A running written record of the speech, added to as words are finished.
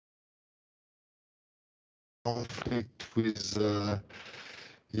conflict with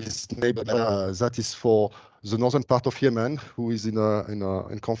his neighbor. That is for the northern part of Yemen, who is in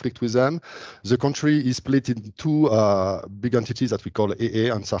conflict with them. The country is split in two big entities that we call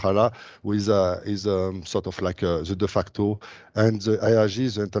AA and Sahara, who is sort of like the de facto, and the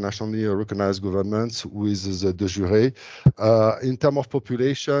IRG, the internationally recognized government, with the de jure. In terms of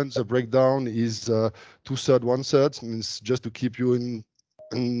population, the breakdown is 2/3, 1/3. Means just to keep you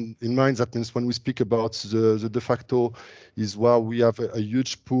in mind, that means when we speak about the de facto is where we have a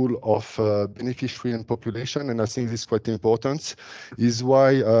huge pool of beneficiary and population, and I think this is quite important, is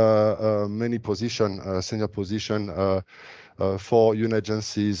why many senior position for UN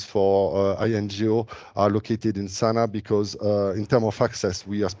agencies, for INGO are located in Sana'a, because in terms of access,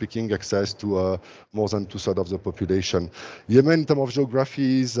 we are speaking access to more than 2/3 of the population. Yemen, in terms of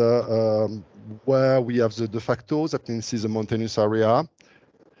geography, is where we have the de facto, that means is a mountainous area,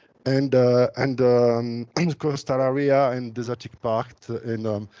 and coastal area and desertic part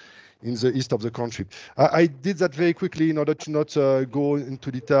in the east of the country. I did that very quickly in order to not go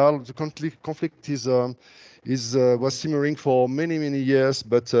into detail. The conflict was simmering for many years,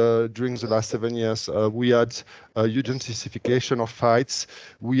 but during the last 7 years, we had a huge intensification of fights.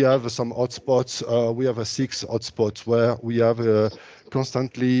 We have some hotspots. We have 6 hotspots where we have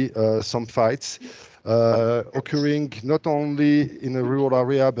constantly some fights occurring not only in a rural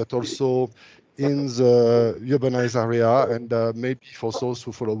area, but also in the urbanized area. And maybe for those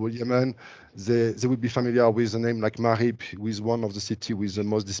who follow Yemen, they will be familiar with a name like Marib, who is one of the cities with the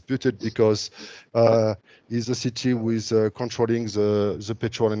most disputed, because it's a city with controlling the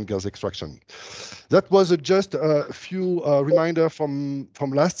petrol and gas extraction. That was just a few reminder from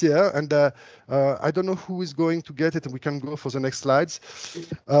last year, and I don't know who is going to get it. We can go for the next slides.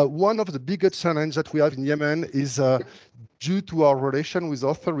 One of the biggest challenges that we have in Yemen is due to our relation with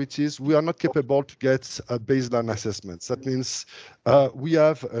authorities, we are not capable to get baseline assessments. That means we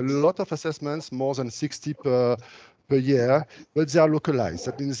have a lot of assessments, more than 60 per year, but they are localized.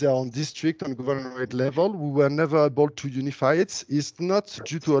 That means they are on district and governorate level. We were never able to unify it. It's not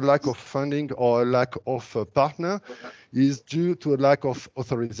due to a lack of funding or a lack of a partner. It's due to a lack of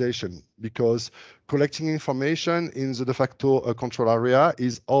authorization, because collecting information in the de facto control area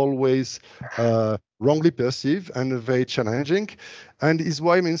is always wrongly perceived and very challenging, and is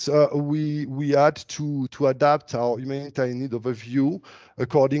why means we had to adapt our humanitarian need overview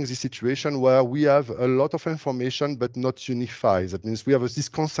according to the situation where we have a lot of information but not unified. That means we have this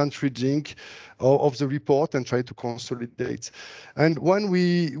constant reading of the report and try to consolidate. And when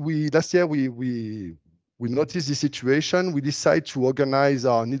last year we noticed the situation, we decided to organize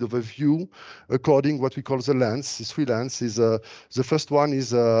our need overview according what we call the lens. The 3 lenses. The first one is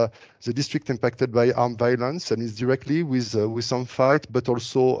the district impacted by armed violence, and is directly with some fight, but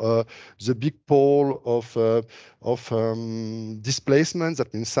also the big pole of displacement.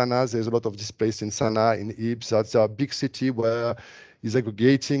 That means Sana'a. There's a lot of displaced in Sana'a, in Ibs. That's a big city where is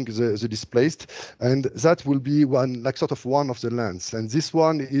aggregating the displaced, and that will be one of the lands. And this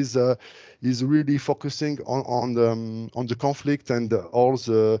one is really focusing on the conflict and all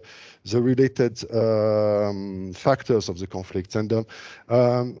the related factors of the conflict. And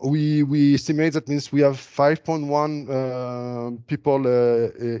we estimate that means we have 5.1 people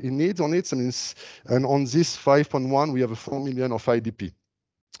in need on it, and on this 5.1 we have 4 million of IDP.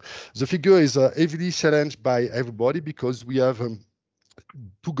 The figure is heavily challenged by everybody, because we have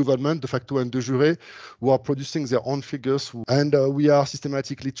 2 governments, de facto and de jure, who are producing their own figures, and we are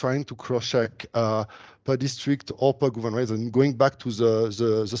systematically trying to cross-check per district or per governorate, and going back to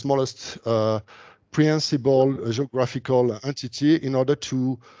the smallest prehensible geographical entity in order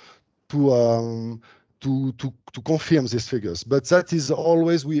to confirm these figures. But that is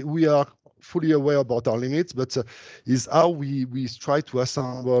always, we are fully aware about our limits, but is how we try to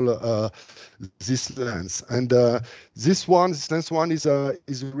assemble this lens. And this lens one is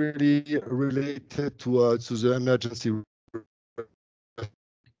really related to the emergency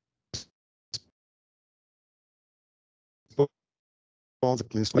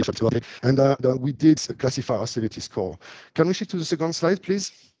and we did classify our civility score. Can we shift to the second slide,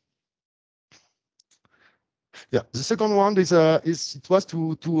 please? Yeah, the second one is it was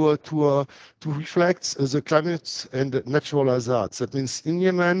to reflect the climate and natural hazards. That means in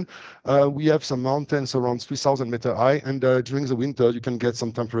Yemen we have some mountains around 3,000 meters high, and during the winter you can get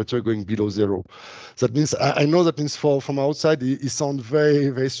some temperature going below 0. That means I know that means from outside it sounds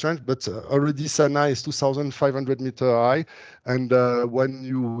very strange, but already Sana'a is 2,500 meters high, And when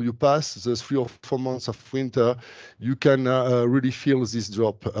you pass the 3 or 4 months of winter, you can really feel this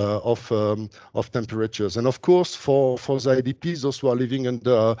drop of temperatures. And of course, for the IDPs, those who are living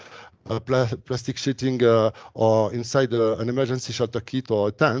under plastic sheeting or inside an emergency shelter kit or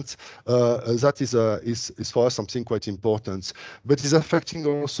a tent, that is for us something quite important. But it's affecting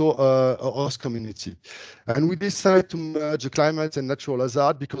also our host community. And we decided to merge climate and natural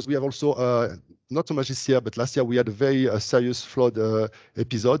hazard because we have also not so much this year, but last year we had a very serious flood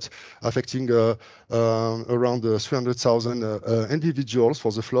episode affecting around 300,000 individuals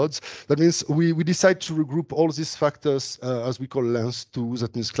for the floods. That means we decide to regroup all these factors as we call lens 2,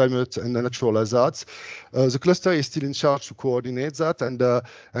 that means climate and natural hazards. The cluster is still in charge to coordinate that,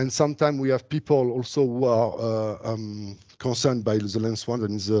 and sometimes we have people also who are concerned by the lens 1, that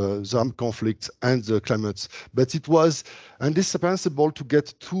means the armed conflict and the climate. But it was indispensable to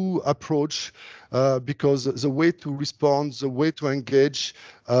get two approach because the way to respond, the way to engage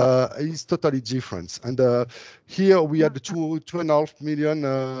is totally different. And here we had 2.5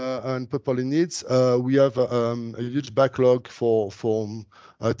 million people in needs. We have a huge backlog for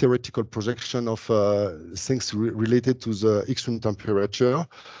theoretical projection of things related to the extreme temperature.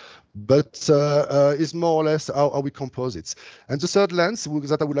 But is more or less how we compose it. And the third lens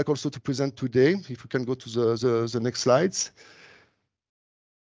that I would like also to present today, if we can go to the next slides.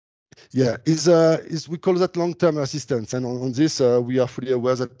 Yeah, is we call that long-term assistance, and on this we are fully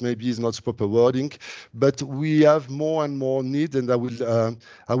aware that maybe is not proper wording, but we have more and more need, and I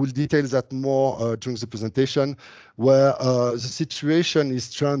will detail that more during the presentation, where the situation is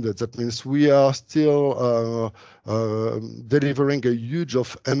stranded. That means we are still delivering a huge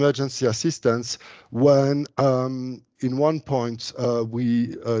of emergency assistance when in one point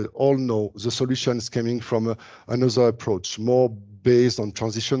we all know the solution is coming from another approach, more based on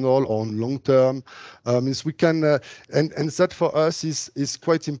transitional, on long term. Means we can, and that for us is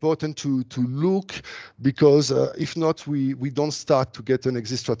quite important to look, because if not, we don't start to get an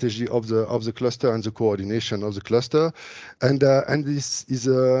exit strategy of the cluster and the coordination of the cluster, and this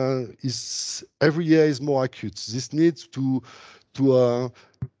is every year is more acute. This needs to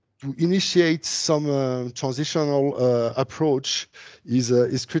initiate some transitional approach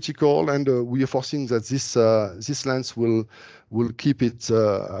is critical, and we are foreseeing that this lens will keep it.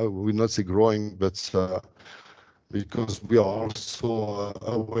 I will not say growing, but because we are also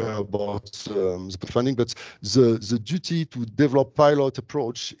aware about the funding, but the duty to develop pilot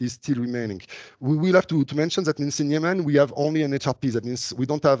approach is still remaining. We will have to mention that means in Yemen, we have only an HRP. That means we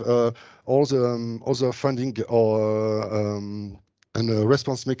don't have all the other funding or and a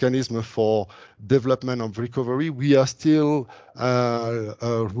response mechanism for development of recovery. We are still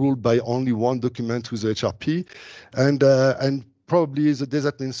ruled by only one document with the HRP, and probably the day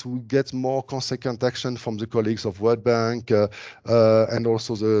that means we get more consequent action from the colleagues of World Bank and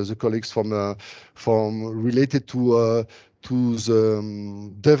also the colleagues from related to the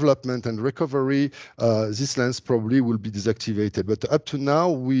development and recovery. This lens probably will be deactivated. But up to now,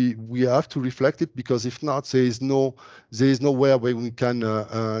 we have to reflect it, because if not, there is nowhere where we can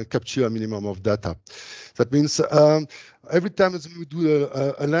capture a minimum of data. That means every time as we do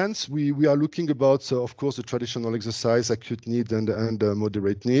a lens, we are looking about, of course, the traditional exercise, acute need and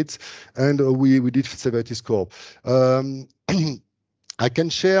moderate needs, and we did severity score. I can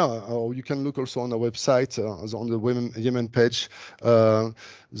share, or you can look also on our website, on the Yemen page, the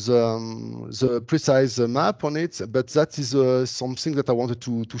precise map on it. But that is something that I wanted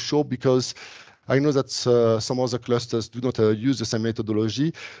to show, because I know that some other clusters do not use the same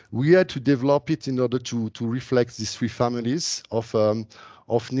methodology. We had to develop it in order to reflect these three families of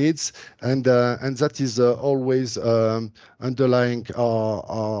needs, and that is always underlying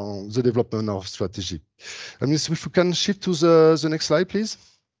the development of strategy. I mean, if we can shift to the next slide, please.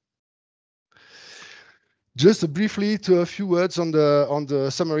 Just briefly to a few words on the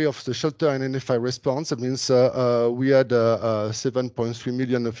summary of the Shelter and NFI response. That means we had 7.3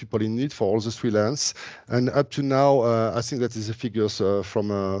 million of people in need for all the three lands, and up to now, I think that is the figures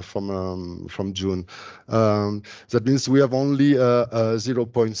from June. That means we have only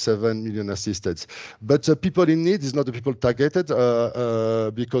 0.7 million assisted. But people in need is not the people targeted,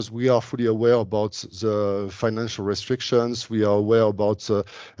 because we are fully aware about the financial restrictions. We are aware about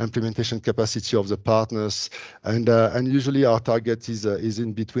implementation capacity of the partners. And usually our target is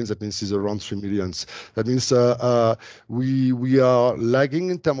in between. That means is around 3 million. That means we are lagging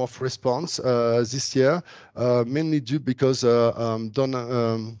in terms of response this year, mainly due because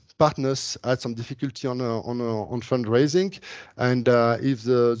partners had some difficulty on fundraising, and if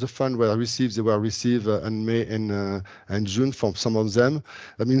the fund were received, they were received in May and June from some of them.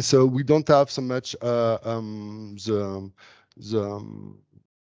 I mean, so we don't have so much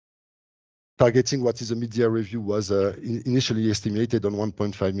targeting what is a media review was initially estimated on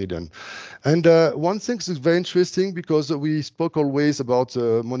 1.5 million. And one thing is very interesting because we spoke always about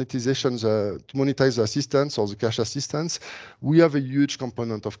monetizations, to monetize the assistance or the cash assistance. We have a huge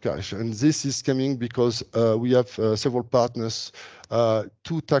component of cash, and this is coming because we have several partners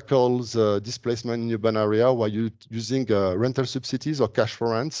to tackle the displacement in urban area while using rental subsidies or cash for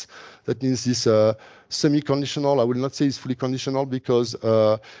rents. That means this semi-conditional, I will not say it's fully conditional because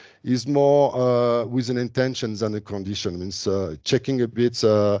is more with an intention than a condition. It means checking a bit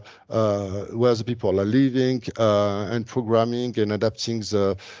where the people are living and programming and adapting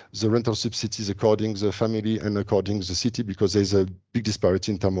the rental subsidies according the family and according the city, because there's a big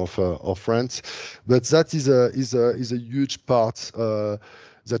disparity in terms of rent. But that is a huge part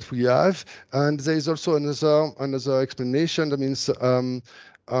that we have. And there is also another explanation. That means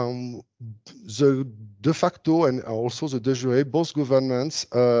the de facto and also the de jure, both governments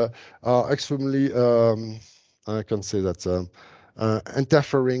are extremely, I can say that,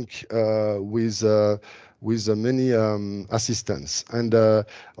 interfering with many assistance. And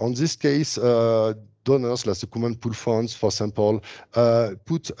on this case, donors, like the common pool funds, for example,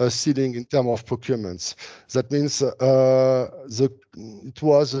 put a ceiling in terms of procurements. That means it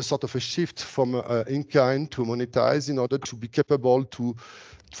was a sort of a shift from in-kind to monetize in order to be capable to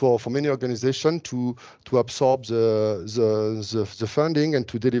for many organizations to absorb the funding and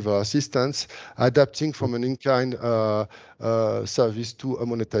to deliver assistance, adapting from an in-kind service to a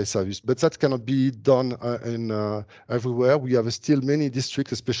monetized service. But that cannot be done everywhere. We have still many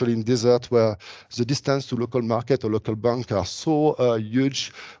districts, especially in desert, where the distance to local market or local bank are so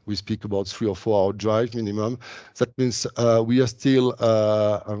huge. We speak about 3 or 4 hour drive minimum. That means we are still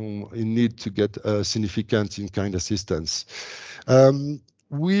in need to get significant in-kind assistance.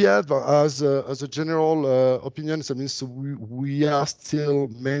 We have, as a general opinion, that means we are still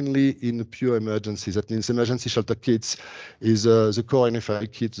mainly in pure emergencies. That means emergency shelter kits is the core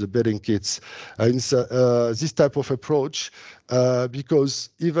NFI kits, the bedding kits. And this type of approach,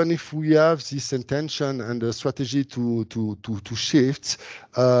 because even if we have this intention and a strategy to shift,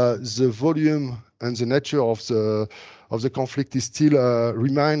 the volume and the nature of the conflict is still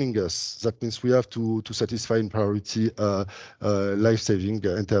reminding us. That means we have to satisfy in priority life-saving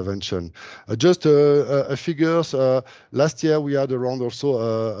intervention. Just figures. Last year we had around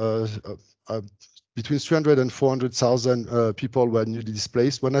also between 300 and 400,000 people were newly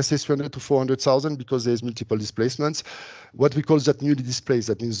displaced. When I say 300 to 400,000, because there's multiple displacements, what we call that newly displaced,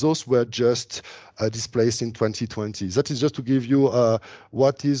 that means those were just displaced in 2020. That is just to give you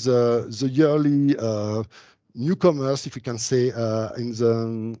what is the yearly newcomers, if we can say, in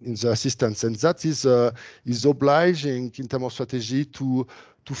the assistance, and that is obliging in terms of strategy to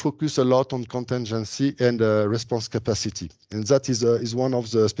focus a lot on contingency and response capacity, and that is one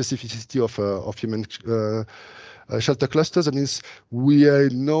of the specificity of Yemen shelter clusters. That means we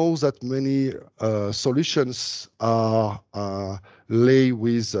know that many solutions are lay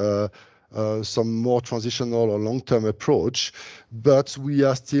with some more transitional or long-term approach, but we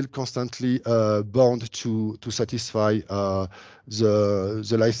are still constantly bound to satisfy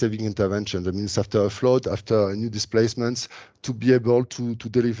the life-saving intervention. That means after a flood, after new displacements, to be able to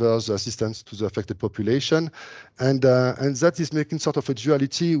deliver the assistance to the affected population, and that is making sort of a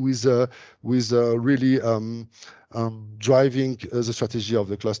duality with really driving the strategy of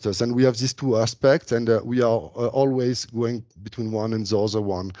the clusters. And we have these two aspects, and we are always going between one and the other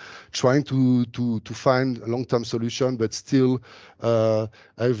one, trying to find a long-term solution, but still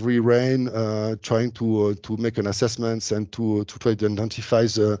every rain trying to make an assessment and to try to identify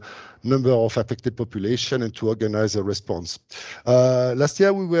the number of affected population and to organize a response. Last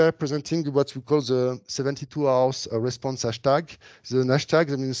year we were presenting what we call the 72 hours response hashtag. The hashtag,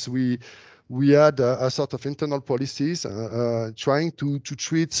 that means we had a sort of internal policies trying to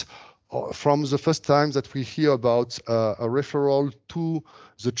treat from the first time that we hear about a referral to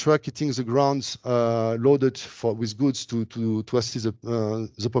the truck hitting the grounds loaded with goods to assist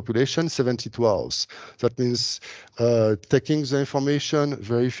the population, 72 hours. That means taking the information,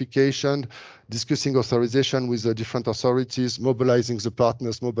 verification, discussing authorization with the different authorities, mobilizing the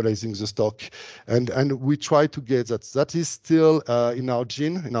partners, mobilizing the stock, and we try to get that. That is still in our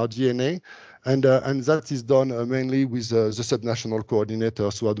gene, in our DNA. And that is done mainly with the subnational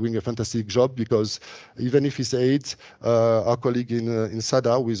coordinators who are doing a fantastic job, because even if it's AIDS, our colleague in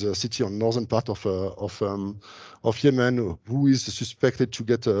Sada, with a city on northern part of Yemen, who is suspected to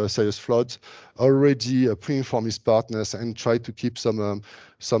get a serious flood, already pre-informed his partners and try to keep some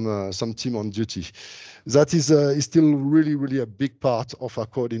some team on duty. That is still really a big part of our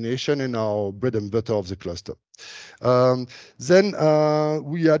coordination and our bread and butter of the cluster. Then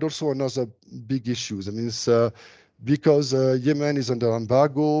we had also another big issues. I mean, because Yemen is under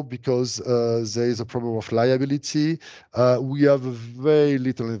embargo, because there is a problem of liability, we have very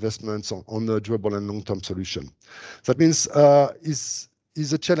little investments on a durable and long-term solution. That means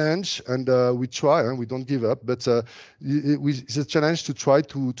is a challenge, and we try, and we don't give up, but it's a challenge to try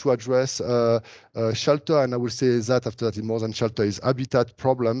to address shelter, and I will say that after that, more than shelter, is habitat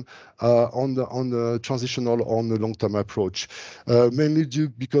problem on the transitional, on the long-term approach. Mainly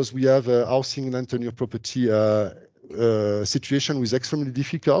because we have housing and tenure property situation was extremely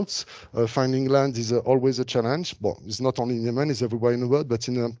difficult. Finding land is always a challenge. Well, it's not only in Yemen, it's everywhere in the world, but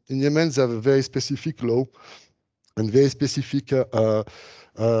in Yemen, they have a very specific law and very specific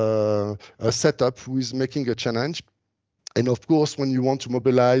setup with making a challenge. And of course, when you want to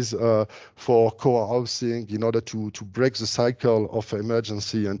mobilize for co-housing in order to break the cycle of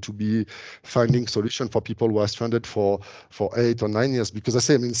emergency and to be finding solution for people who are stranded for 8 or 9 years, because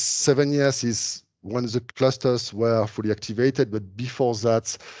I mean, 7 years is when the clusters were fully activated, but before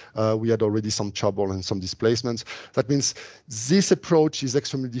that, we had already some trouble and some displacements. That means this approach is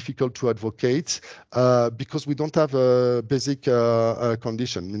extremely difficult to advocate because we don't have a basic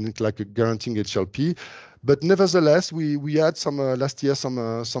condition, meaning like a guaranteeing HLP. But nevertheless, we had some last year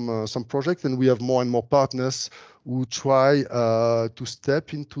some projects, and we have more and more partners who try to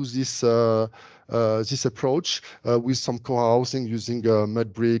step into this this approach with some co-housing using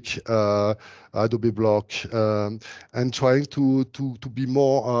mud brick, Adobe block, and trying to be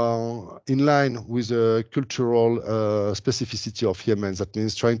more in line with the cultural specificity of Yemen. That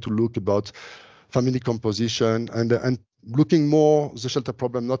means trying to look about family composition and looking more the shelter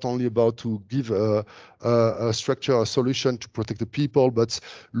problem, not only about to give a structure, a solution to protect the people, but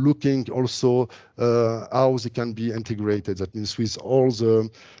looking also how they can be integrated. That means with all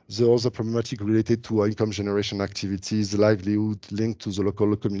the other problematic related to income generation activities, livelihood linked to the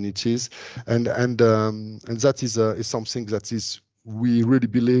local communities, and that is something that is we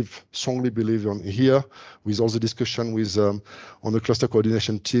really strongly believe on here, with all the discussion with on the cluster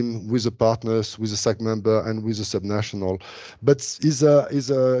coordination team, with the partners, with the SAC member, and with the subnational. But is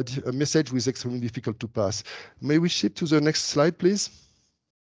a message which is extremely difficult to pass. May we shift to the next slide, please?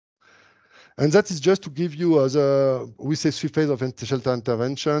 And that is just to give you we say 3 phases of shelter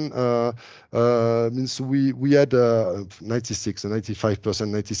intervention. Means we had 96, 95%,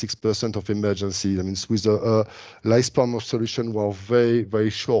 96% of emergency. That means with a lifespan of solution were very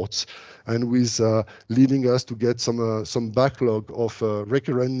short, and with leading us to get some backlog of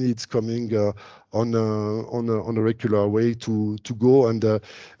recurrent needs coming on a regular way to go, and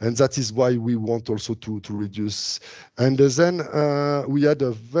that is why we want also to reduce. And then we had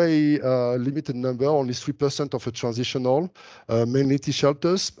a very limited number, only 3% of a transitional, mainly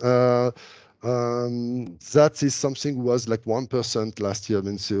T-shelters. That is something was like 1% last year.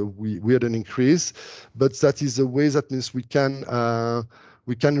 Means we had an increase, but that is a way that means we can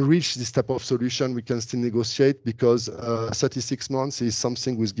reach this type of solution. We can still negotiate because 36 months is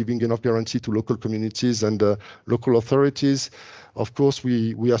something with giving enough guarantee to local communities and local authorities. Of course,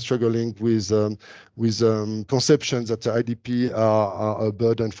 we are struggling with conceptions that the IDP are a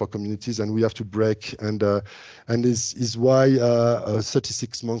burden for communities, and we have to break. And this is why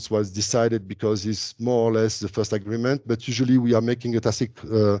 36 months was decided, because it's more or less the first agreement. But usually we are making a tacit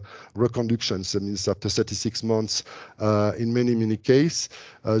reconductions. That means after 36 months, in many cases,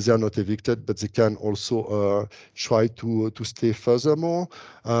 they are not evicted, but they can also try to stay furthermore.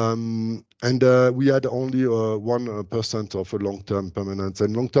 And we had only 1% of a long-term permanent.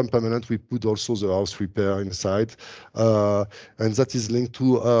 And long-term permanent, we put also the house repair inside. And that is linked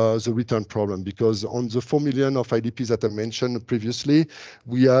to the return problem, because on the 4 million of IDPs that I mentioned previously,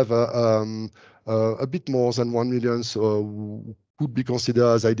 we have a bit more than 1 million could be considered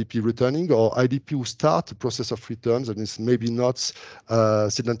as IDP returning, or IDP who start the process of returns, and it's maybe not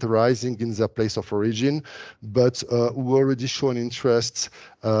sedentarizing in their place of origin, but who already show an interest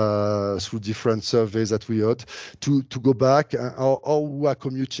through different surveys that we had to go back, or who are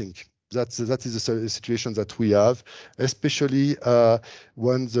commuting. That is the situation that we have, especially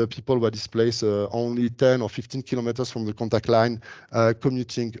when the people were displaced only 10 or 15 kilometers from the contact line,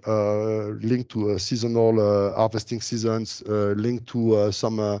 commuting linked to seasonal harvesting seasons, linked to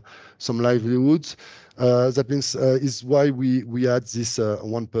some livelihoods. That means is why we had this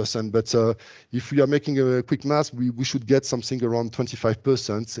 1%. But if we are making a quick math, we should get something around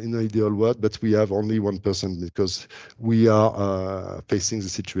 25% in the ideal world, but we have only 1% because we are facing the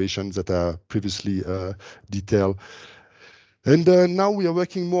situations that are previously detailed. And now we are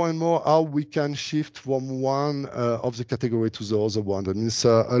working more and more how we can shift from one of the category to the other one. That means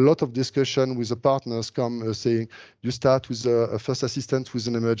a lot of discussion with the partners come saying, you start with a first assistant with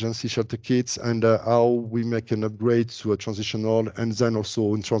an emergency shelter kit, and how we make an upgrade to a transitional, and then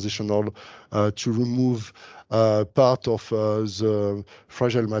also in transitional to remove part of the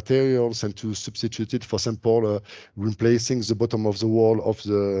fragile materials and to substitute it, for example, replacing the bottom of the wall of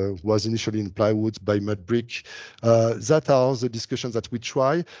the was initially in plywood by mud brick. That are the discussions that we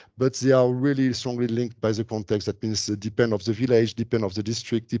try, but they are really strongly linked by the context. That means depend of the village, depend of the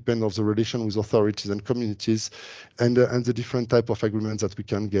district, depend of the relation with authorities and communities, and the different type of agreements that we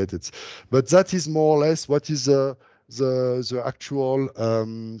can get it. But that is more or less what is the actual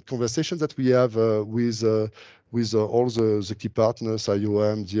conversation that we have with all the key partners,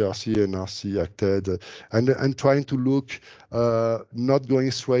 IOM, GRC, NRC, Acted, and trying to look not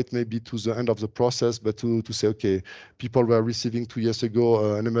going straight maybe to the end of the process, but to say, okay, people were receiving 2 years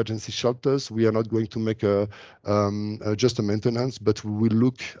ago an emergency shelters. We are not going to make just a maintenance, but we will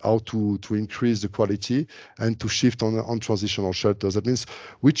look how to increase the quality and to shift on transitional shelters. That means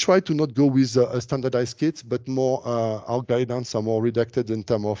we try to not go with a standardized kit, but more our guidance are more redacted in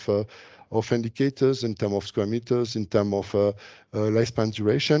terms of indicators, in terms of square meters, in terms of lifespan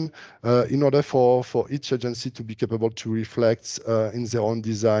duration, in order for each agency to be capable to reflect in their own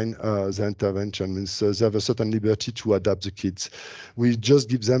design the intervention. Means they have a certain liberty to adapt the kits. We just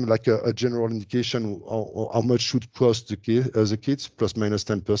give them like a general indication how much should cost the kits, plus minus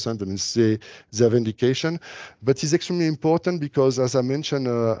 10%. I mean, they have indication, but it's extremely important because, as I mentioned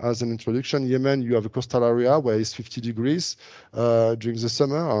as an introduction, Yemen, you have a coastal area where it's 50 degrees during the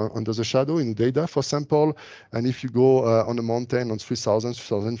summer under the shadow in Udaydah, for example. And if you go on a mountain on 3,000,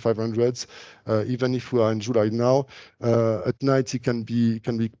 3,500, even if we are in July now, at night it can be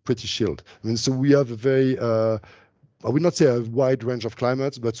pretty chilled. I mean, so we have a very, I would not say a wide range of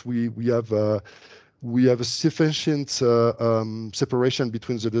climates, but we have a sufficient separation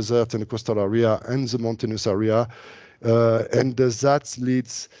between the desert and the coastal area and the mountainous area, and that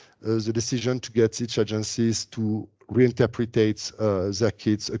leads the decision to get each agencies to reinterpret their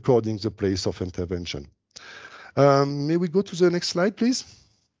kits according to the place of intervention. May we go to the next slide, please?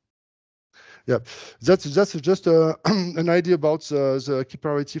 Yeah, that's just an idea about the key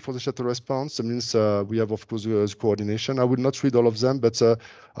priority for the shuttle response. It means we have, of course, the coordination. I will not read all of them, but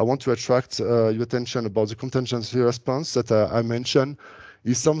I want to attract your attention about the contingency response that I mentioned.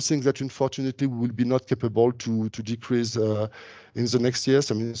 Is something that unfortunately we will be not capable to decrease in the next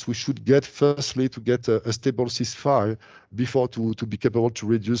years. I mean, we should get firstly to get a stable ceasefire before to be capable to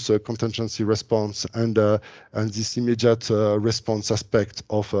reduce contingency response and this immediate response aspect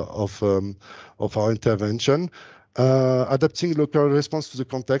of our intervention. Adapting local response to the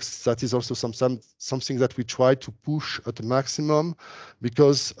context, that is also something that we try to push at the maximum,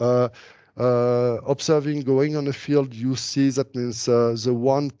 because observing, going on the field, you see that means the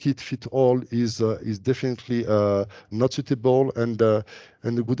one kit fit all is definitely not suitable, and a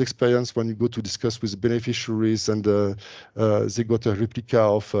good experience when you go to discuss with beneficiaries and they got a replica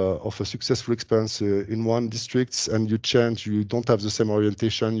of a successful experience in one district, and you change, you don't have the same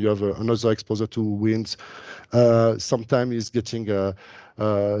orientation, you have another exposure to winds. Sometimes it's getting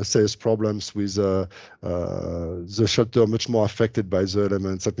serious problems with the shelter much more affected by the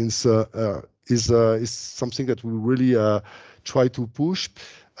elements. That means is something that we really try to push.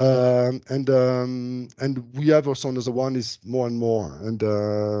 And we have also another one is more and more, and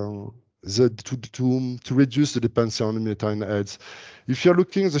to reduce the dependency on humanitarian aids. If you're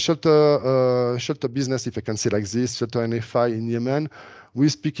looking at the shelter business, if I can say like this, Shelter and NFI in Yemen, we're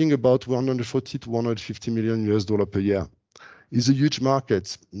speaking about 140 to 150 million US dollar per year. Is a huge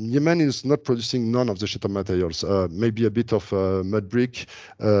market. Yemen is not producing none of the shelter materials, maybe a bit of mud brick,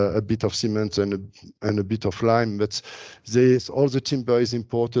 a bit of cement, and a bit of lime, but all the timber is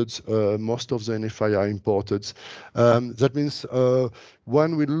imported. Most of the NFI are imported. That means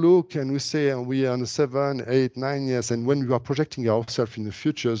when we look and we say we are in 7, 8, 9 years, and when we are projecting ourselves in the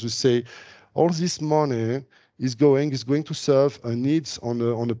future, we say all this money is going to serve needs on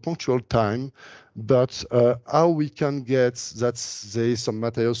a punctual time, but how we can get that there is some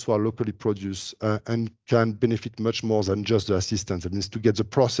materials who are locally produced and can benefit much more than just the assistance. It means to get the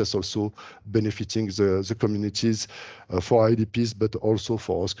process also benefiting the communities for IDPs, but also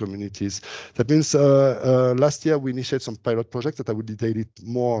for host communities. That means last year we initiated some pilot projects that I will detail it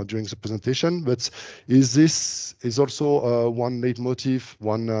more during the presentation, but this is also one leitmotif,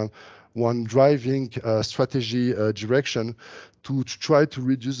 one driving strategy direction to try to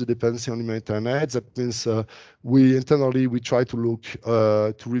reduce the dependency on humanitarian aid. That means we internally try to look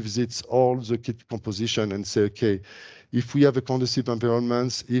to revisit all the kit composition and say, okay, if we have a conducive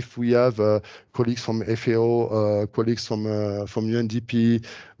environment, if we have colleagues from FAO, colleagues from UNDP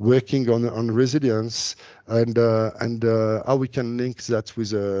working on resilience, and how we can link that with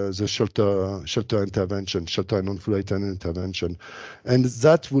the shelter intervention, shelter and non-food item intervention, and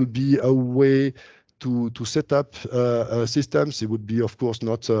that will be a way to set up systems. It would be, of course,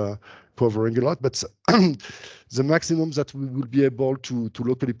 not covering a lot, but the maximum that we will be able to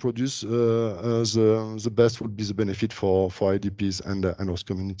locally produce, the best would be the benefit for IDPs and host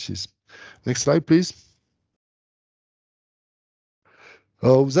communities. Next slide, please.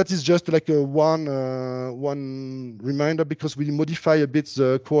 That is just like one reminder, because we modify a bit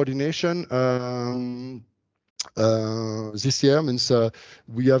the coordination. This year means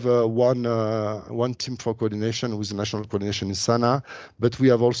we have one team for coordination with the national coordination in Sana, but we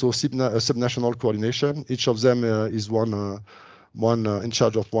have also subnational coordination. Each of them is one in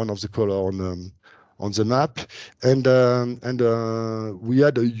charge of one of the color on the map, and we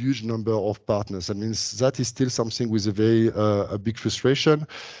had a huge number of partners. That means that is still something with a very a big frustration.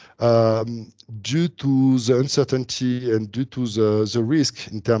 Due to the uncertainty and due to the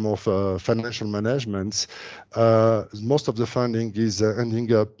risk in terms of financial management, most of the funding is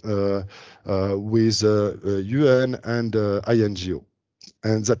ending up with UN and INGO.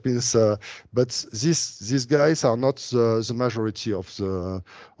 And that means, but these guys are not the majority of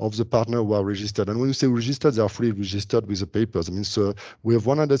the partner who are registered. And when you say registered, they are fully registered with the papers. I mean, so we have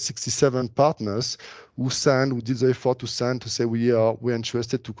 167 partners who did the effort to sign to say we're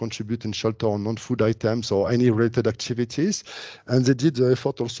interested to contribute in shelter on non-food items or any related activities, and they did the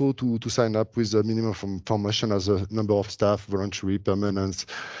effort also to sign up with a minimum formation as a number of staff, voluntary, permanent,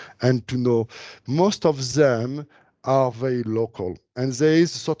 and to know most of them are very local. And there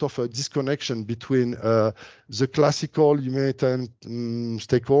is sort of a disconnection between the classical humanitarian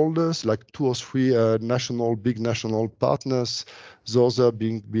stakeholders, like 2 or 3 big national partners, those are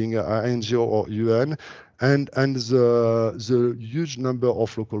being NGO or UN, and the huge number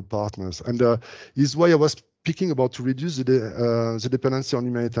of local partners. And is why I was speaking about to reduce the dependency on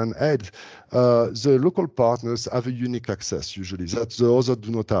humanitarian aid. The local partners have a unique access usually that the others do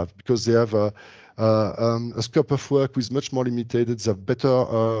not have, because they have a scope of work with much more limited. They have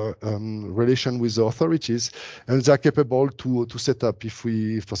better relation with the authorities, and they are capable to set up. If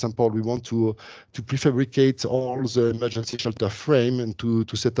we, for example, we want to prefabricate all the emergency shelter frame and to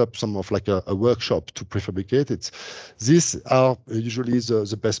set up some of like a workshop to prefabricate it, these are usually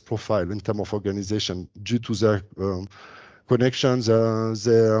the best profile in terms of organization due to their connections,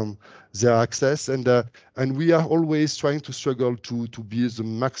 their access, and we are always trying to struggle to be the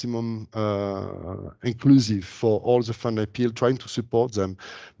maximum inclusive for all the fund appeal, trying to support them.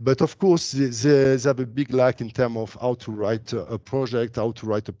 But of course, they have a big lack in terms of how to write a project, how to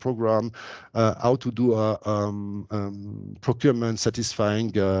write a program, how to do a procurement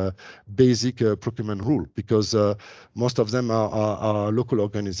satisfying basic procurement rule, because most of them are local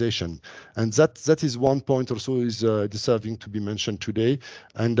organization. And that is one point also is deserving to be mentioned today.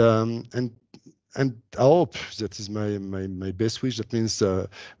 And I hope, that is my best wish, that means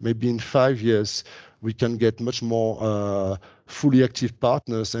maybe in 5 years we can get much more fully active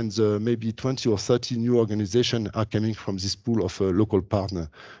partners, and maybe 20 or 30 new organizations are coming from this pool of local partner,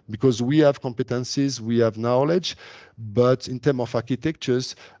 because we have competencies, we have knowledge, but in terms of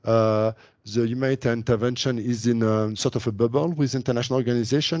architectures, the humanitarian intervention is in sort of a bubble with international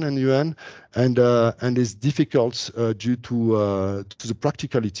organization and UN, and is difficult due to the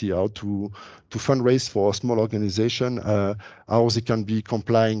practicality, how to fundraise for a small organization, how they can be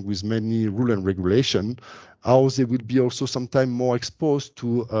complying with many rules and regulation, how they will be also sometimes more exposed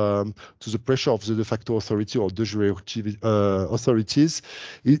to the pressure of the de facto authority or de jure authorities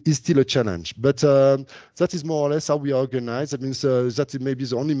is still a challenge. But that is more or less how we are organized. That means that may be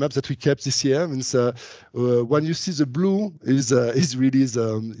the only map that we kept this year. Means when you see the blue is really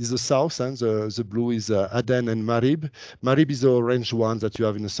the south, and the blue is Aden and Marib. Marib is the orange one that you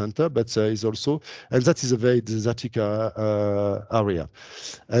have in the center, but is also, and that is a very desertic area.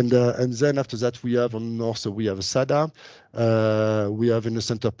 And then after that we have on north, we have Sada. We have in the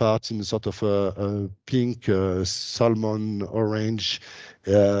center part, in the sort of a pink, salmon, orange,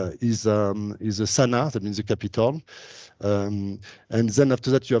 is a Sana, that means the capital. And then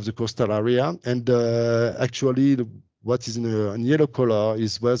after that you have the coastal area, and actually what is in yellow color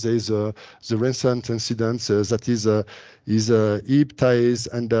is where there is the recent incidents, that is Ib, Taiz,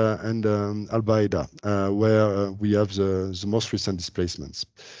 and Al Baida, where we have the most recent displacements.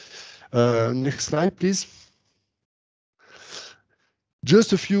 Next slide, please.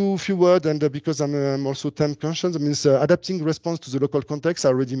 Just a few words, and because I'm also time conscious, it means adapting response to the local context. I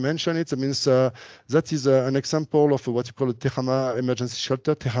already mentioned it. It means that is an example of what you call a Tehama emergency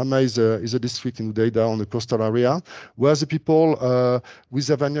shelter. Tehama is a district in Udeida on the coastal area, where the people with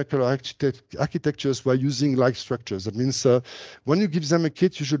the vernacular architectures were using like structures. That means when you give them a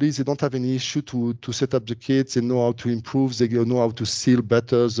kit, usually they don't have any issue to set up the kit. They know how to improve. They know how to seal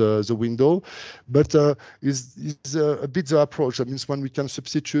better the window, but is a bit the approach. That means when we can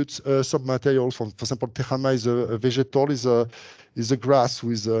substitute some materials. For example, Tehama is a vegetal, is a grass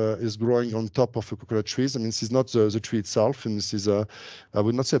with is growing on top of a coconut trees. I mean, this is not the tree itself, and this is a, I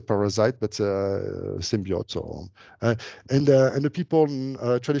would not say a parasite, but a symbiote. Or, and the people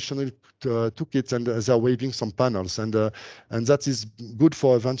traditionally took it, and they are waving some panels, and that is good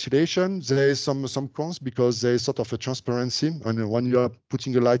for ventilation. There is some cons because there is sort of a transparency, and when you are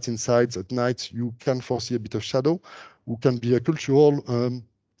putting a light inside at night, you can foresee a bit of shadow, who can be a cultural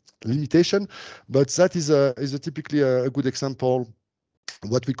limitation, but that is a typically a good example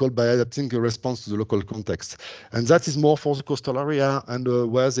what we call by adapting a response to the local context. And that is more for the coastal area and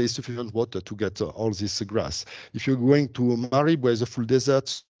where there is sufficient water to get all this grass. If you're going to Marib, where there's a full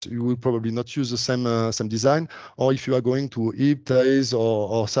desert, you will probably not use the same design. Or if you are going to Ib, Taiz,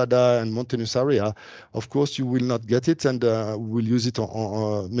 or Sada and mountainous area, of course you will not get it, and we'll use it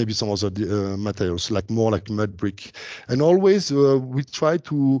on maybe some other materials, like more like mud brick. And always we try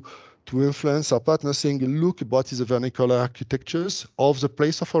to influence our partners, saying, look, what is the vernacular architectures of the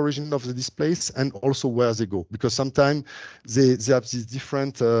place of origin of the displays and also where they go. Because sometimes they have these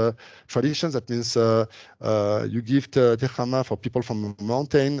different traditions. That means you give Tehama for people from a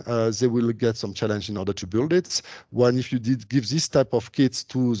mountain, they will get some challenge in order to build it. When if you did give this type of kits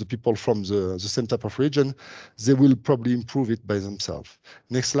to the people from the same type of region, they will probably improve it by themselves.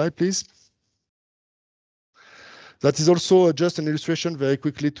 Next slide, please. That is also just an illustration very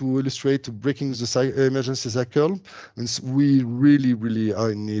quickly to illustrate breaking the emergency cycle. And we really are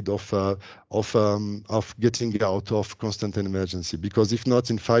in need of getting out of constant emergency, because if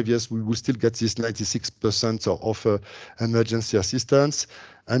not, in 5 years, we will still get this 96% of emergency assistance.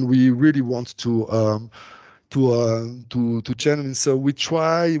 And we really want to change. And so we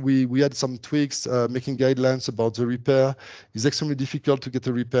had some tweaks, making guidelines about the repair. It's extremely difficult to get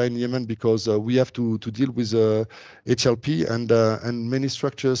a repair in Yemen because we have to deal with HLP, and many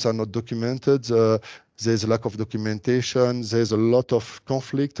structures are not documented. There's a lack of documentation. There's a lot of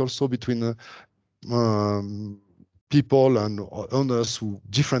conflict also between um, people and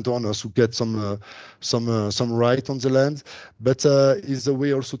different owners who get some right on the land, but is a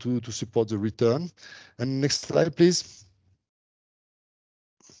way also to support the return. And next slide, please.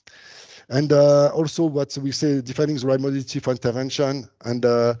 And also what we say, defining the right modality for intervention, and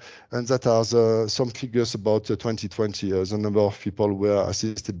that are some figures about 2020, the number of people were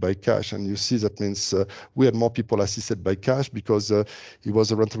assisted by cash. And you see that means we had more people assisted by cash because it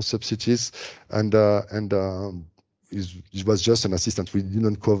was a rental subsidies, and it was just an assistant. We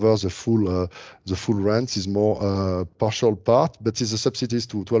didn't cover the full rent. It's more partial part, but it's a subsidies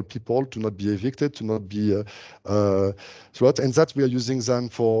to help people to not be evicted, to not be throughout, and that we are using them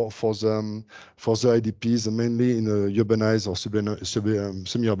for the IDPs, mainly in urbanized or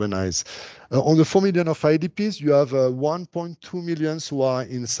semi-urbanized. On the 4 million of IDPs, you have 1.2 million who are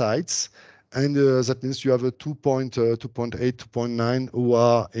in sites, and that means you have a 2.8, 2.9 who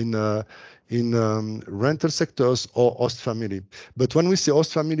are in rental sectors or host family. But when we say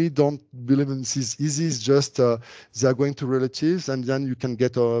host family, don't believe in this easy. It's just they are going to relatives, and then you can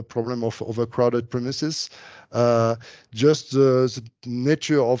get a problem of overcrowded premises. Just the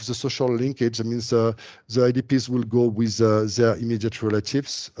nature of the social linkage. I mean, the IDPs will go with their immediate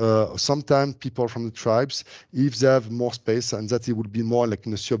relatives. Sometimes people from the tribes, if they have more space, and that it would be more like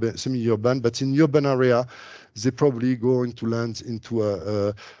in a semi-urban. But in urban area, they probably going to land into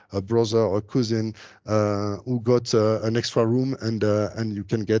a brother or cousin who got an extra room, and you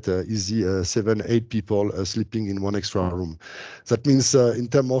can get easy 7, 8 people sleeping in one extra room. That means in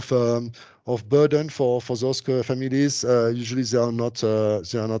terms of burden for those families, usually they are not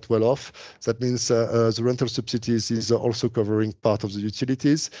well off. That means the rental subsidies is also covering part of the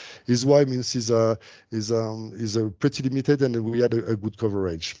utilities. Is why means is pretty limited, and we had a good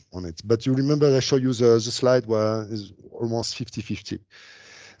coverage on it. But you remember I showed you the slide where is almost 50-50.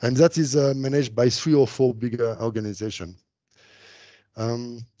 And that is managed by 3 or 4 bigger organizations.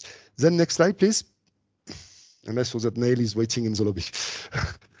 Then next slide, please. And I saw that Neil is waiting in the lobby.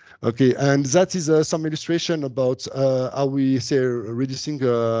 Okay, and that is some illustration about how we say reducing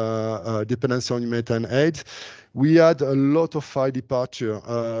dependency on humanitarian aid. We had a lot of fire departure.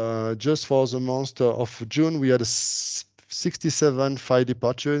 Just for the month of June, we had 67 fire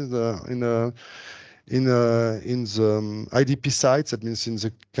departures in the IDP sites, that means in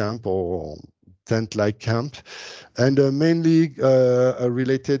the camp or tent-like camp, and mainly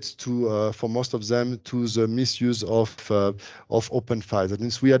related to, for most of them, to the misuse of open fire. That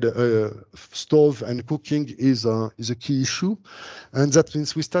means we had a stove, and cooking is a key issue, and that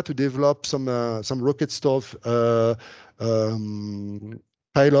means we start to develop some rocket stove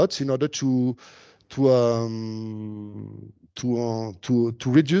pilots in order to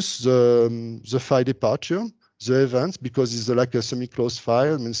reduce the fire departure, the events, because it's like a semi-closed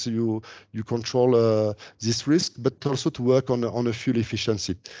fire, means you control this risk, but also to work on a fuel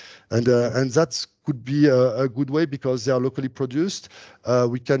efficiency, and that could be a good way because they are locally produced.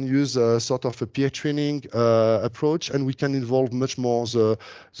 We can use a sort of a peer training approach, and we can involve much more the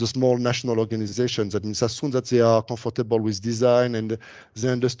small national organizations. That means as soon as they are comfortable with design and they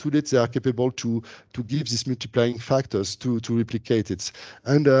understood it, they are capable to give these multiplying factors to replicate it,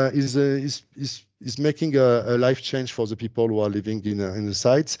 and is making a life change for the people who are living in the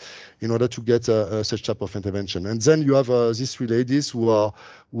sites in order to get such type of intervention. And then you have these three ladies who are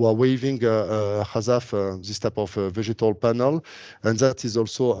waving Hazaf, this type of vegetal panel, and that is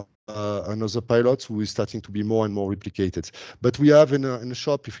also another pilot who is starting to be more and more replicated. But we have in a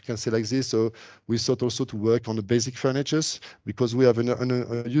shop, if you can say like this, so we thought also to work on the basic furnitures, because we have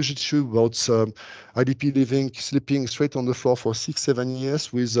a huge issue about IDP living, sleeping straight on the floor for 6-7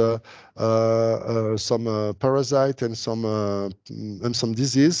 years with some parasite and some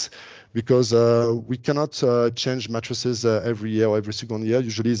disease, because we cannot change mattresses every year or every second year.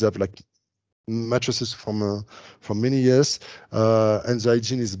 Usually they have like mattresses from many years, and the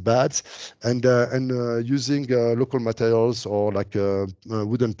hygiene is bad, and using local materials or like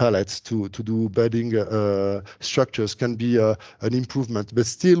wooden pallets to do bedding structures can be an improvement. But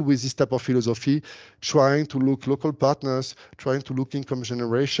still, with this type of philosophy, trying to look local partners, trying to look income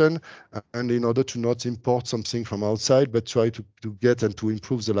generation, and in order to not import something from outside, but try to get and to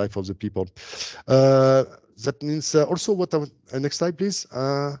improve the life of the people. That means also what next slide, please.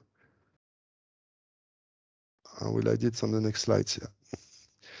 Will I did on the next slides? Yeah.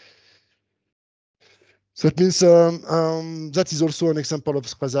 So it means that is also an example of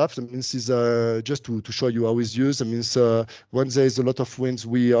Spazaf. That means is just to show you how it's used. That means when there is a lot of winds,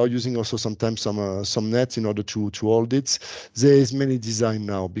 we are using also sometimes some nets in order to hold it. There is many design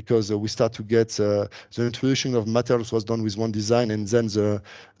now because we start to get the introduction of materials was done with one design, and then the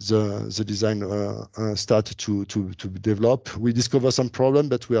design started to develop. We discover some problem,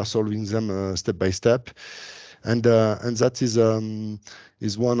 but we are solving them step by step. And that is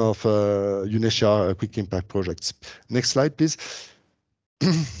one of UNESHA quick impact projects. Next slide, please.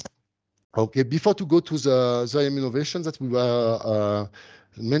 Okay, before to go to the innovations that we were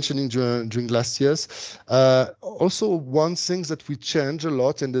mentioning during last years, also one thing that we change a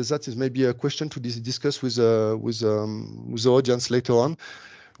lot, and that is maybe a question to discuss with the audience later on.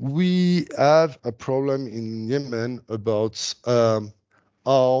 We have a problem in Yemen about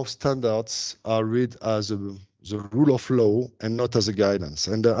our standards are read as the rule of law and not as a guidance.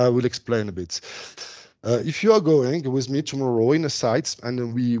 And I will explain a bit. If you are going with me tomorrow in a site,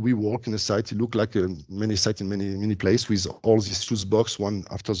 and we walk in a site, it look like many sites in many places with all these shoes box, one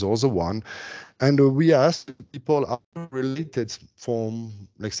after the other one. And we ask people are related from,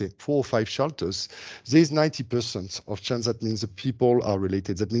 let's say, 4 or 5 shelters. There is 90% of chance that means the people are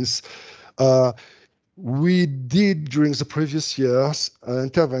related. That means we did during the previous years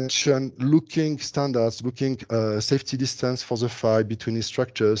intervention looking standards, looking safety distance for the fire between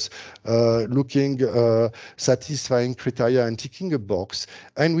structures, looking satisfying criteria and ticking a box,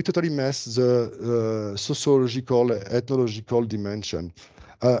 and we totally missed the sociological, ethnological dimension.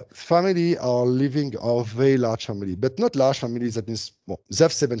 Family are living a very large family, but not large families. That means well, they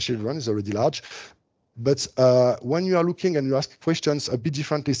have 7 children, is already large. But when you are looking and you ask questions a bit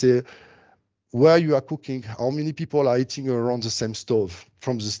differently, say, where you are cooking, how many people are eating around the same stove,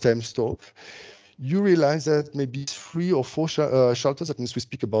 from the same stove, you realize that maybe 3 or 4 shelters, that means we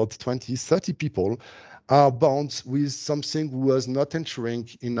speak about 20, 30 people, are bound with something who was not entering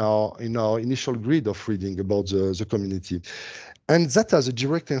in our initial grid of reading about the community. And that has a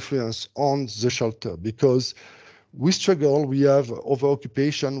direct influence on the shelter, because we struggle, we have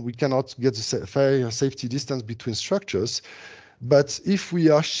over-occupation, we cannot get the fair safety distance between structures. But if we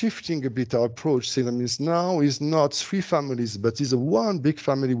are shifting a bit our approach, say that means now is not 3 families, but is a one big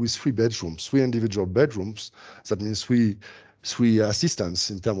family with 3 bedrooms, 3 individual bedrooms. That means 3 assistants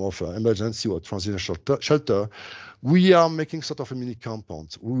in terms of emergency or transitional shelter. we are making sort of a mini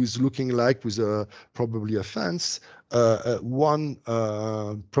compound who is looking like with probably a fence, one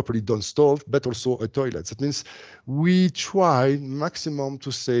properly done stove, but also a toilet. That means we try maximum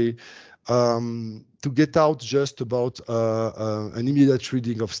to say, to get out just about an immediate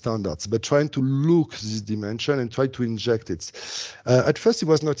reading of standards, but trying to look this dimension and try to inject it. At first, it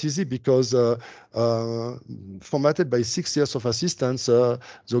was not easy because formatted by 6 years of assistance, the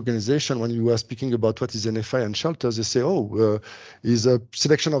organization, when you were speaking about what is NFI and shelters, they say, oh, is a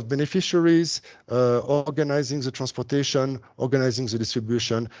selection of beneficiaries, organizing the transportation, organizing the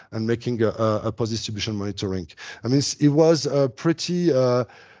distribution, and making a post-distribution monitoring. I mean, it was pretty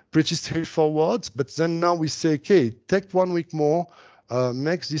straightforward, but then now we say, okay, take 1 week more,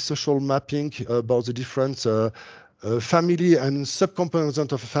 make this social mapping about the different family and subcomponents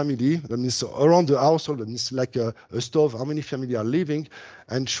of a family. That means around the household, that means like a stove, how many family are living,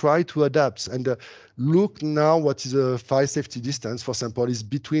 and try to adapt. And look now what is a fire safety distance, for example, is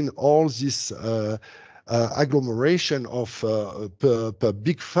between all this agglomeration of per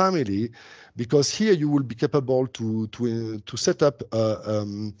big family, because here you will be capable to set up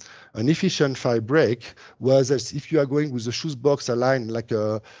an efficient fire break, whereas if you are going with the shoes box aligned like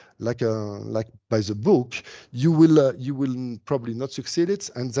by the book, you will probably not succeed it,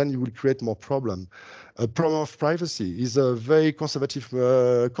 and then you will create more problem. A problem of privacy is a very conservative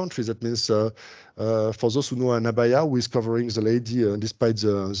country. That means for those who know an abaya who is covering the lady despite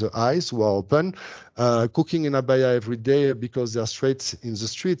the eyes who are open, cooking in abaya every day because they are straight in the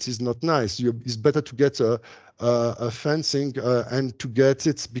streets is not nice. It's better to get a fencing and to get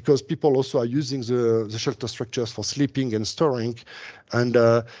it, because people also are using the shelter structures for sleeping and storing, and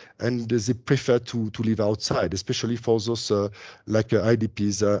they prefer to live outside, especially for those like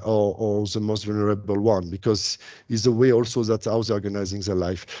IDPs or the most vulnerable one, because it's a way also that how they're organizing their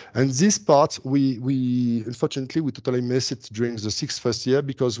life. And this part, we unfortunately, we totally missed it during the first year,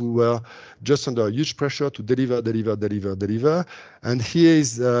 because we were just under huge pressure to deliver. And here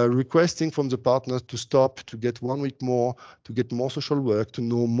is requesting from the partners to stop, to get 1 week more, to get more social work, to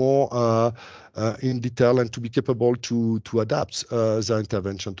know more in detail, and to be capable to adapt their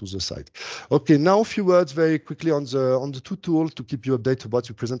intervention to the site. Okay, now a few words very quickly on the two tools to keep you updated about what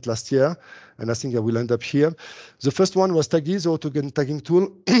we presented last year, and I think I will end up here. The first one was Taggy, the auto tagging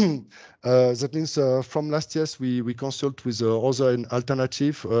tool. That means from last year we consult with other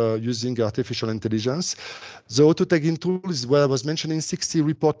alternative using artificial intelligence. The auto tagging tool is where I was mentioning 60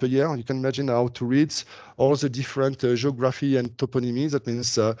 reports per year. You can imagine how to read all the different geography and toponymy. That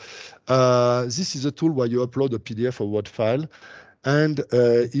means this is a tool where you upload a PDF or Word file, and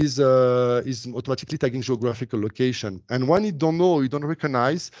is automatically tagging geographical location. And when you don't know, you don't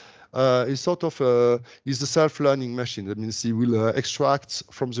recognize, it's sort of is a self-learning machine. That means it will extract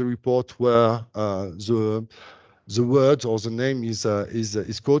from the report where the word or the name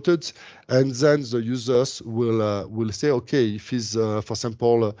is quoted, and then the users will say, okay, if it's for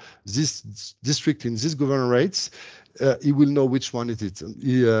example this district in this governorates, he will know which one it is.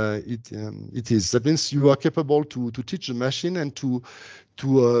 It is. That means you are capable to teach the machine and to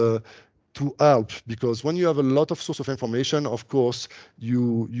help, because when you have a lot of source of information, of course,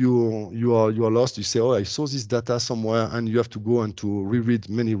 you are lost. You say, oh, I saw this data somewhere, and you have to go and to reread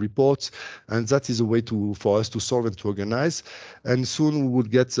many reports, and that is a way for us to solve and to organize. And soon we will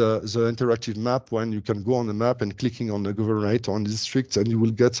get the interactive map, when you can go on the map and clicking on the governorate or on the district, and you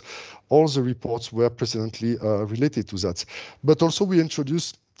will get all the reports were presently related to that. But also we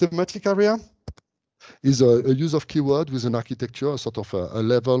introduced thematic area, is a use of keyword with an architecture, a sort of a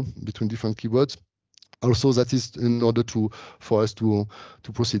level between different keywords. Also, that is in order for us to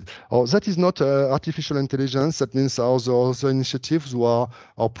proceed. That is not artificial intelligence. That means our initiatives who are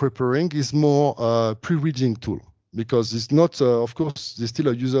preparing is more pre-reading tool, because it's not, of course, there's still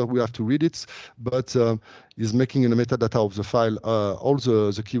a user who have to read it, but is making in the metadata of the file all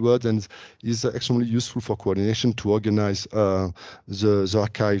the keywords, and is extremely useful for coordination to organize the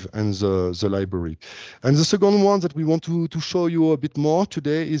archive and the library. And the second one that we want to show you a bit more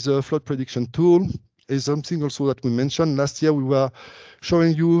today is a flood prediction tool. Is something also that we mentioned. Last year we were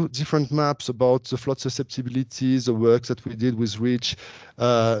showing you different maps about the flood susceptibility, the work that we did with REACH,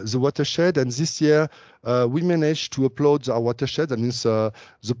 the watershed, and this year we managed to upload our watershed. That means the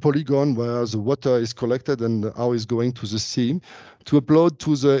polygon where the water is collected and how it's going to the sea, to upload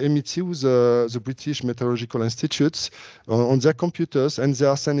to the MET, the British Meteorological Institutes, on their computers, and they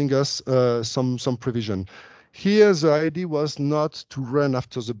are sending us some provision. Here, the idea was not to run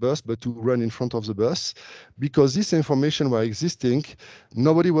after the bus, but to run in front of the bus, because this information were existing.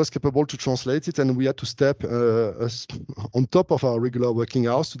 Nobody was capable to translate it, and we had to step on top of our regular working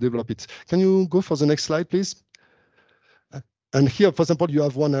hours to develop it. Can you go for the next slide, please? And here, for example, you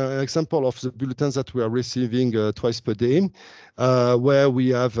have one example of the bulletins that we are receiving twice per day, where we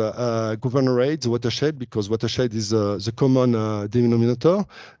have governorate, watershed, because watershed is the common denominator,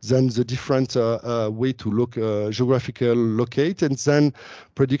 then the different way to look geographical locate, and then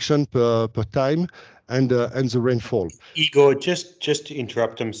prediction per time, and the rainfall. Igor, just to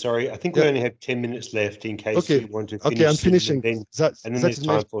interrupt, I'm sorry. I think we Yeah. only have 10 minutes left in case Okay. you want to Okay, finish I'm soon, finishing. and then That there's is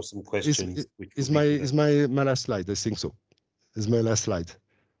my time for some questions, which will be good. is my last slide. I think so. Is my last slide.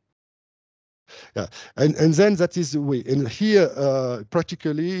 Yeah, and then that is the way. And here,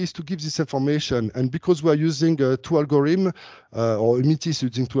 practically, is to give this information. And because we are using two algorithm, or MIT is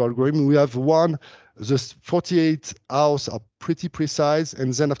using two algorithm, we have one. The 48 hours are pretty precise,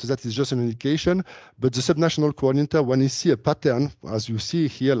 and then after that is just an indication. But the subnational coordinator, when you see a pattern, as you see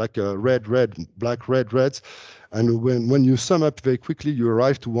here, like a red, red, black, red, reds, and when you sum up very quickly, you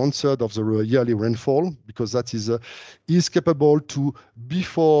arrive to 1/3 of the yearly rainfall, because that is capable to,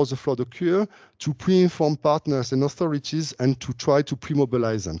 before the flood occur, to pre-inform partners and authorities and to try to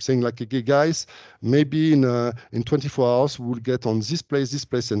pre-mobilize them, saying like, okay, guys, maybe in 24 hours we will get on this place,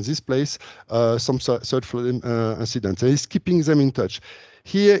 and this place some third flood incident. And it's keeping them in touch.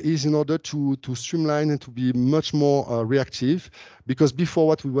 Here is in order to streamline and to be much more reactive, because before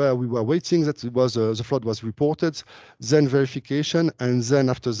what we were waiting that it was the flood was reported, then verification, and then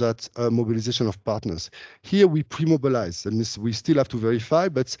after that mobilization of partners. Here we pre-mobilize, that means we still have to verify,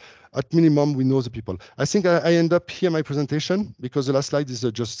 but at minimum we know the people. I think I end up here my presentation, because the last slide is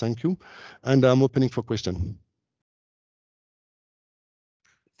just thank you, and I'm opening for question.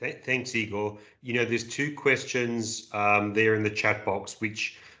 Thanks, Igor. You know, there's two questions there in the chat box,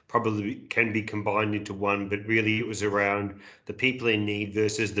 which probably can be combined into one, but really it was around the people in need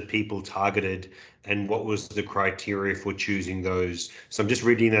versus the people targeted, and what was the criteria for choosing those. So I'm just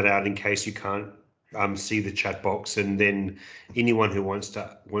reading that out in case you can't see the chat box, and then anyone who wants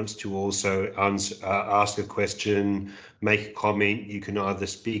to also ask a question, make a comment, you can either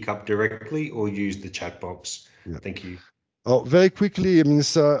speak up directly or use the chat box. Yeah. Thank you. Oh, very quickly, I mean,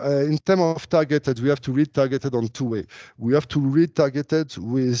 in terms of targeted, we have to read targeted on two ways. We have to read targeted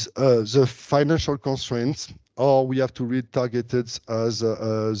with the financial constraints, or we have to read targeted as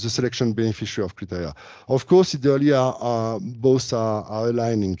the selection beneficiary of criteria. Of course, ideally, both are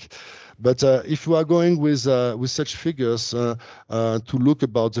aligning. But if we are going with such figures to look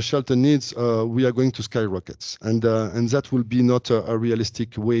about the shelter needs, we are going to skyrocket, and that will be not a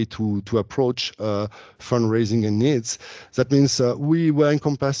realistic way to approach fundraising and needs. That means we were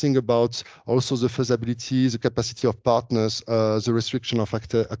encompassing about also the feasibility, the capacity of partners, the restriction of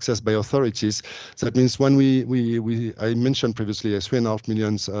access by authorities. That means when I mentioned previously 3.5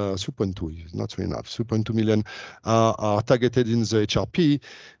 million, 3.2, not 3.5, 3.2 million are targeted in the HRP.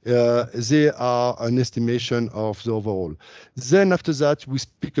 They are an estimation of the overall. Then after that, we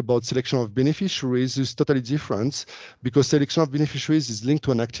speak about selection of beneficiaries is totally different, because selection of beneficiaries is linked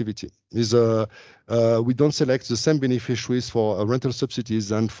to an activity. We don't select the same beneficiaries for rental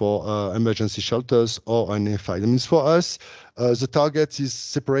subsidies and for emergency shelters or an NFI. That means for us, the target is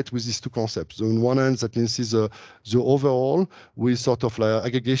separate with these two concepts. So in one hand, that means is the overall with sort of like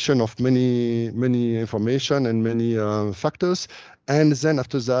aggregation of many information and many factors. And then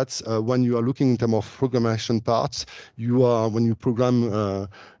after that, when you are looking in terms of programmation parts, when you program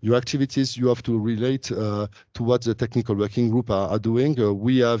your activities, you have to relate to what the technical working group are doing.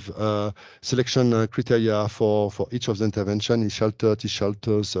 We have selection criteria for each of the intervention, shelter,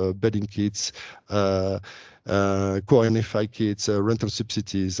 T-shelters, bedding kits, core NFI kits, rental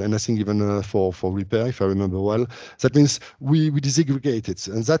subsidies, and I think even for repair, if I remember well. That means we disaggregate it,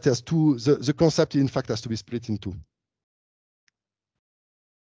 and that has two. The concept, in fact, has to be split in two.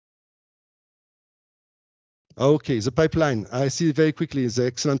 Okay, the pipeline. I see very quickly is an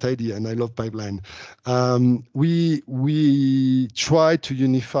excellent idea, and I love pipeline. We try to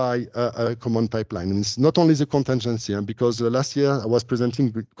unify a common pipeline. It's not only the contingency, because last year I was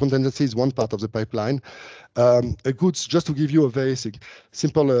presenting contingency is one part of the pipeline. Just to give you a very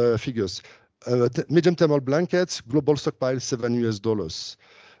simple figures. Medium thermal blankets, global stockpile, $7.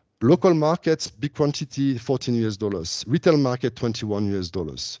 Local markets, big quantity, $14. Retail market,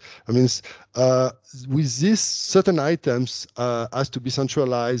 $21. I mean, with these certain items has to be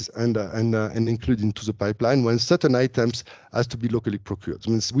centralized and included into the pipeline, when certain items has to be locally procured. I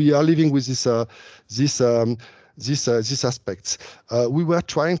mean, we are living with this these aspects. We were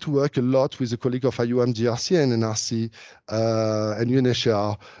trying to work a lot with a colleague of IUM, GRC, and NRC, and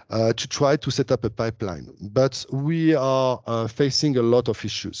UNHCR to try to set up a pipeline. But we are facing a lot of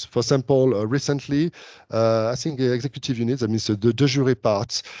issues. For example, recently, I think the executive units, that means the de jure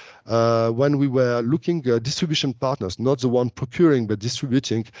parts, when we were looking at distribution partners, not the one procuring, but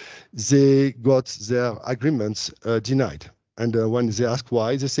distributing, they got their agreements denied. And when they ask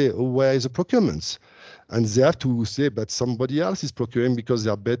why, they say, oh, where is the procurement? And they have to say, but somebody else is procuring because they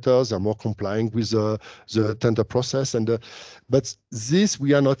are better, they are more compliant with the tender process. But this,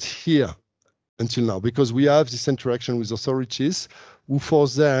 we are not here until now because we have this interaction with authorities who for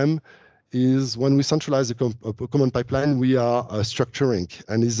them is when we centralize a common pipeline, we are structuring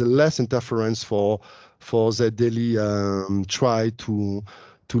and is less interference for the daily try to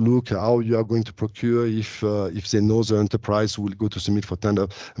look how you are going to procure if they know the enterprise will go to submit for tender.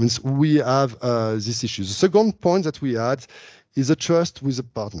 I mean, we have these issues. The second point that we had is a trust with a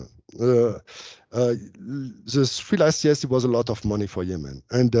partner. The 3 last years, it was a lot of money for Yemen.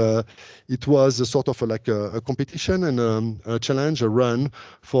 And it was a sort of like a competition and a challenge, a run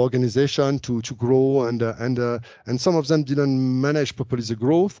for organization to grow. And some of them didn't manage properly the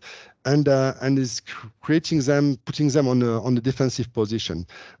growth and is putting them on a defensive position.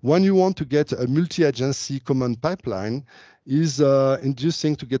 When you want to get a multi-agency common pipeline, is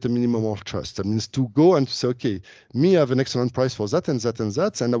inducing to get a minimum of trust. That means to go and say, okay, me have an excellent price for that and that and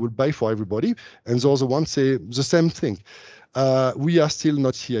that, and I will buy for everybody. And the other one say the same thing. We are still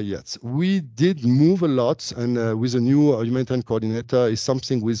not here yet. We did move a lot, and with a new humanitarian coordinator is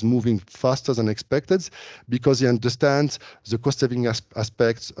something with moving faster than expected because he understands the cost-saving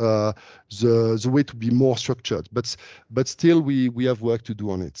aspects, the way to be more structured. But still, we have work to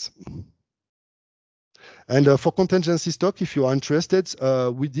do on it. And for contingency stock, if you are interested,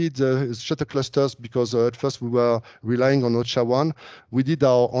 we did shutter clusters because at first we were relying on OCHA 1. We did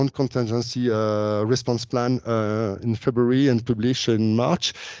our own contingency response plan in February and published in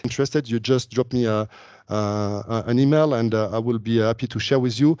March. Interested, you just drop me an email and I will be happy to share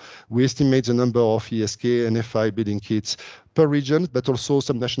with you. We estimate the number of ESK and NFI bidding kits per region, but also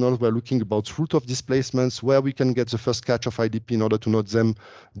some nationals were looking about route of displacements, where we can get the first catch of IDP in order to not them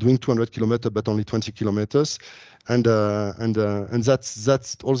doing 200 kilometers, but only 20 kilometers. And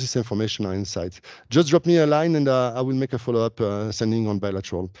that's all this information are inside. Just drop me a line and I will make a follow-up sending on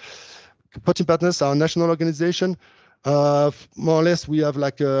bilateral. Supporting partners, our national organization, more or less we have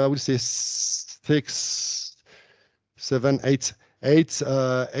like, I would say 6, 7, 8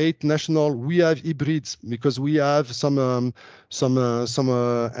 national. We have hybrids because we have some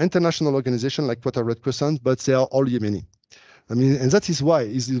international organization like Qatar Red Crescent, but they are all Yemeni. I mean, and that is why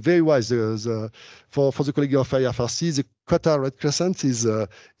it's very wise. For the colleague of IFRC, the Qatar Red Crescent is an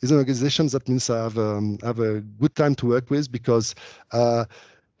organization that means I have a good time to work with because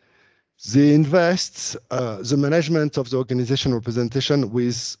they invest the management of the organization representation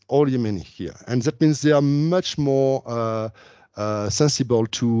with all Yemeni here. And that means they are much more sensible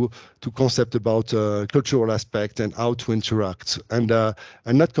to concept about cultural aspect and how to interact and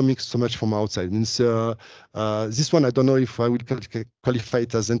not coming so much from outside. It means this one, I don't know if I would qualify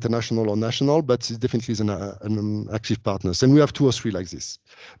it as international or national, but it definitely is an active partners. And we have 2 or 3 like this,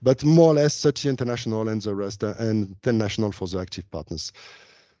 but more or less 30 international and the rest and 10 national for the active partners.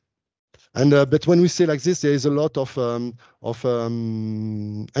 And but when we say like this, there is a lot of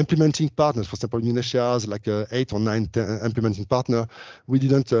implementing partners. For example, UNHCR has like 8 or 9 implementing partner. We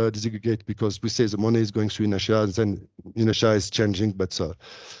didn't disaggregate because we say the money is going through UNHCR, and then UNHCR is changing. But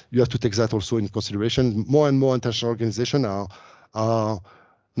you have to take that also in consideration. More and more international organizations are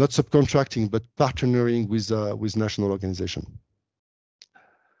not subcontracting but partnering with national organization.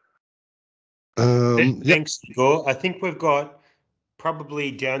 Thanks, Igor. I think we've got probably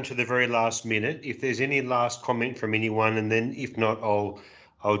down to the very last minute. If there's any last comment from anyone, and then if not,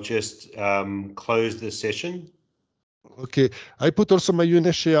 I'll just close the session. Okay, I put also my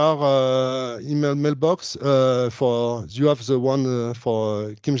UNHCR email mailbox for you have the one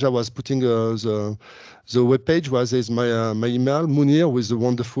for Kimja was putting the web page where there's my email. Munir with the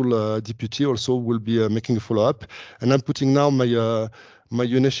wonderful deputy also will be making a follow up, and I'm putting now my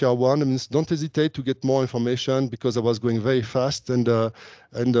UNHCR one. It means don't hesitate to get more information because I was going very fast, and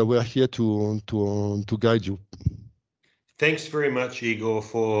we're here to guide you. Thanks very much, Igor,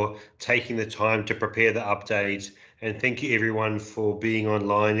 for taking the time to prepare the update. And thank you, everyone, for being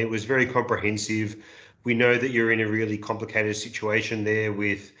online. It was very comprehensive. We know that you're in a really complicated situation there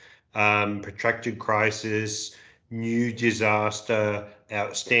with protracted crisis, new disaster,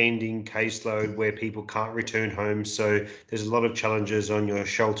 outstanding caseload where people can't return home. So there's a lot of challenges on your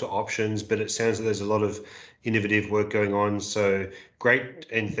shelter options, but it sounds like there's a lot of innovative work going on. So great,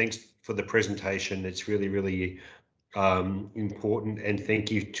 and thanks for the presentation. It's really, really important, and thank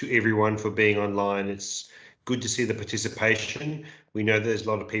you to everyone for being online. It's good to see the participation. We know there's a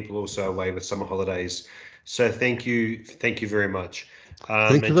lot of people also away with summer holidays, so thank you very much.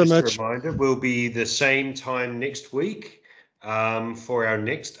 Thank you And very just a much. reminder, we'll be the same time next week for our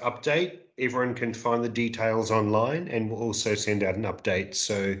next update. Everyone can find the details online, and we'll also send out an update.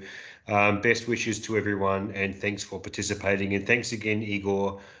 So best wishes to everyone, and thanks for participating, and thanks again,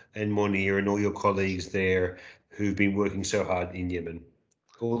 Igor and Monir and all your colleagues there who've been working so hard in Yemen.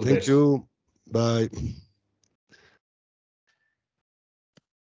 All the Thank best. you. Bye.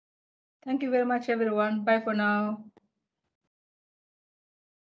 Thank you very much, everyone. Bye for now.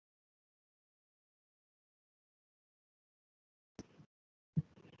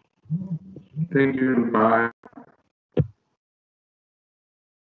 Thank you. Bye.